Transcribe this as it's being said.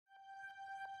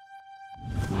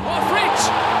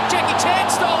Jackie Chan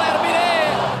style out of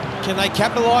mid-air. Can they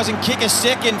capitalise and kick a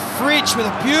second? Fritsch with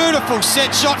a beautiful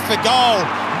set shot for goal.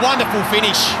 Wonderful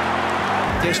finish.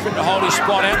 Desperate to hold his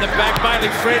spot out the back. Bayley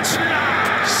Fritsch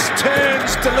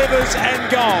turns, delivers and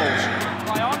goals.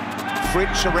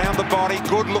 Fritsch around the body,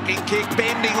 good-looking kick,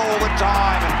 bending all the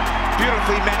time, and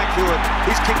beautifully manicured.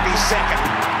 He's kicked his second.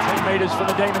 10 metres from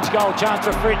the Demons' goal. Chance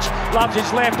for Fritsch. Loves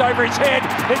his left over his head.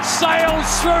 It sails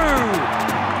through.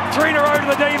 3 in a row to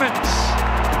the Demons.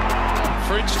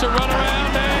 Fritsch to run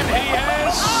around, and he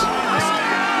has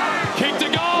kicked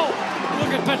a goal.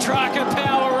 Look at Petrarca,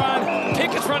 power run.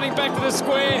 Pickett's running back to the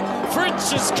square.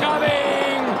 Fritsch is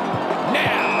coming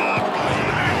now.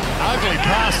 Ugly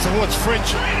pass towards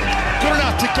Fritsch. Good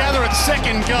enough to gather at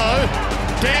second go.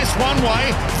 Danced one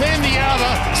way, then the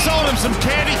other. Sold him some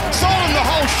candy. Sold him the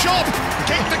whole shop.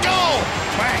 Kicked the goal.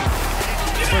 Bang.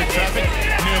 Through traffic.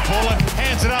 Neil Paula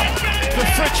hands it up. The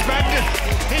Fritsch magnet.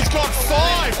 He's got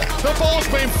 5. The ball's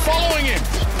been following him.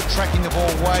 Tracking the ball,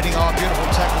 waiting. Oh, beautiful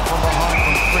tackle from behind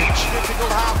from Fritsch.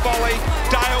 Difficult half volley.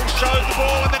 Dale showed the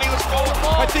ball and then he was called.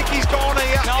 I think he's gone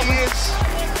here. He is.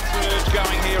 Surge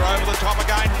going here over the top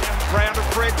again. Round to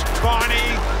Fritsch.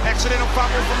 Viney. Accidental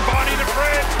fumble from Viney to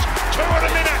Fritsch. 2 in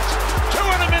a minute. 2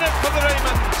 in a minute for the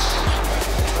Demons.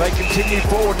 They continue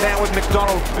forward now with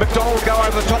McDonald. McDonald will go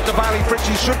over the top to Bayley Fritsch.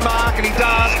 He should mark and he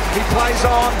does. He plays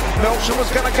on. Melson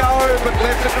was going to go but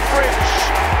left it to Fritsch.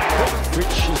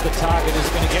 Fritsch is the target. Is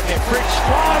going to get there. Fritsch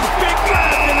flies. Big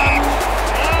man.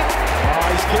 Oh,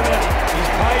 he's given it.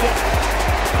 He's paid it.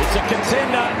 It's a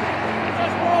contender.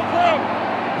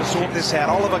 To sort this out,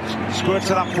 Oliver squirts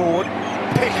it up forward.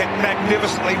 Pickett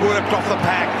magnificently worked off the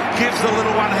pack. Gives the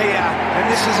little one here. And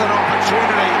this is an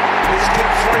opportunity. This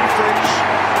gets free Fritsch.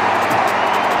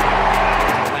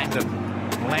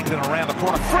 Langdon around the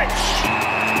corner. Fritsch.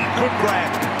 Good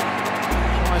grab.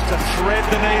 Tries to thread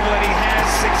the needle and he has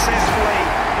successfully.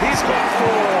 He's got 4.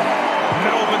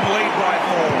 Melbourne lead by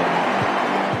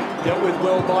 4. Dealt with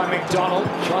well by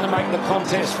McDonald. Trying to make the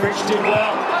contest. Fritsch did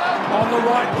well. On the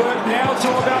right, Burt. Now it's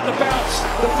all about the bounce.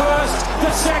 The first,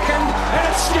 the second, and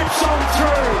it skips on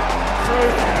through.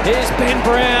 Here's Ben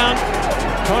Brown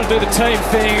trying to do the team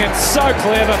thing. It's so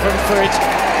clever from Fritsch.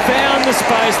 Found the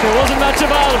space. There wasn't much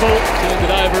available. Turned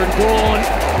it over and gone.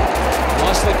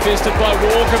 Nicely fisted by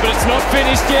Walker, but it's not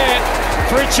finished yet.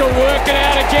 Fritsch will work it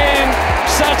out again.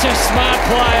 Such a smart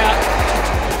player.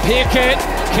 Pickett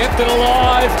kept it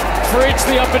alive. Fritsch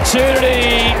the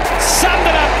opportunity. Summed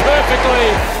it up perfectly.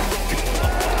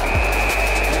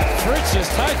 Fritsch has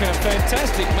taken a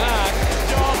fantastic mark.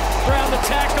 Job around the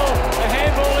tackle, a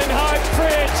handball in hope.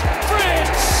 Fritsch!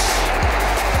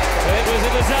 It was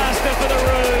a disaster for the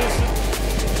Roos.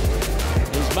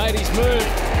 He's made his move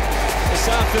this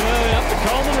afternoon up the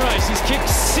Coleman race. He's kicked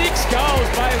 6 goals,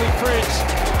 Bayley Fritsch.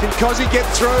 Can Cozzy get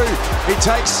through? He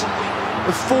takes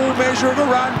the full measure of the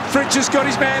run. Fritsch has got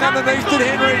his man underneath it,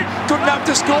 Henry. Good enough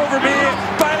to score from here.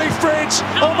 Bayley Fritsch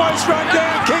almost run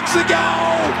down, kicks the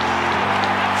goal.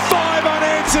 5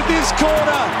 unanswered this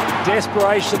quarter.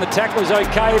 Desperation, the tackle is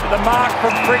okay, but the mark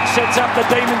from Fritsch sets up the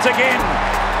Demons again.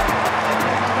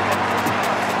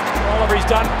 Oliver's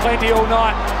done plenty all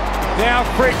night. Now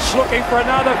Fritsch looking for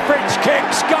another. Fritsch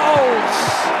kicks, goals.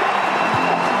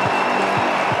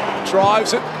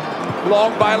 Drives it.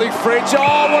 Long Bayley Fritsch.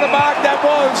 Oh, what a mark that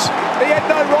was. He had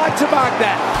no right to mark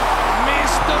that.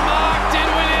 Missed the mark, did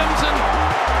Williamson.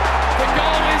 The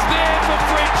goal is there for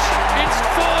Fritsch. It's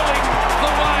falling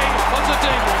the way of the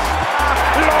Demons.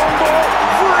 Long ball.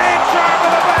 Fritsch over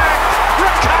the back.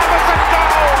 Recovers a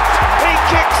goal. He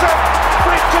kicks it.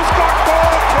 Fritsch has got 4.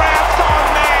 Crowd's on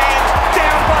man.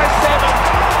 Down by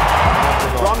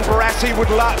 7. Ron Barassi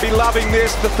would be loving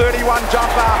this. The 31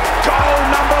 jumper. Goal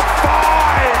number 5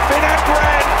 in a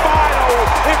grand final,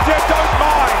 if you don't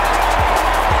mind.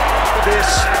 This,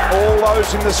 all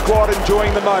those in the squad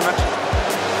enjoying the moment.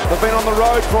 They've been on the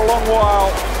road for a long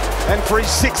while, and for his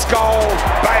 6th goal,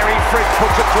 Bayley Fritsch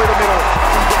puts it through the middle.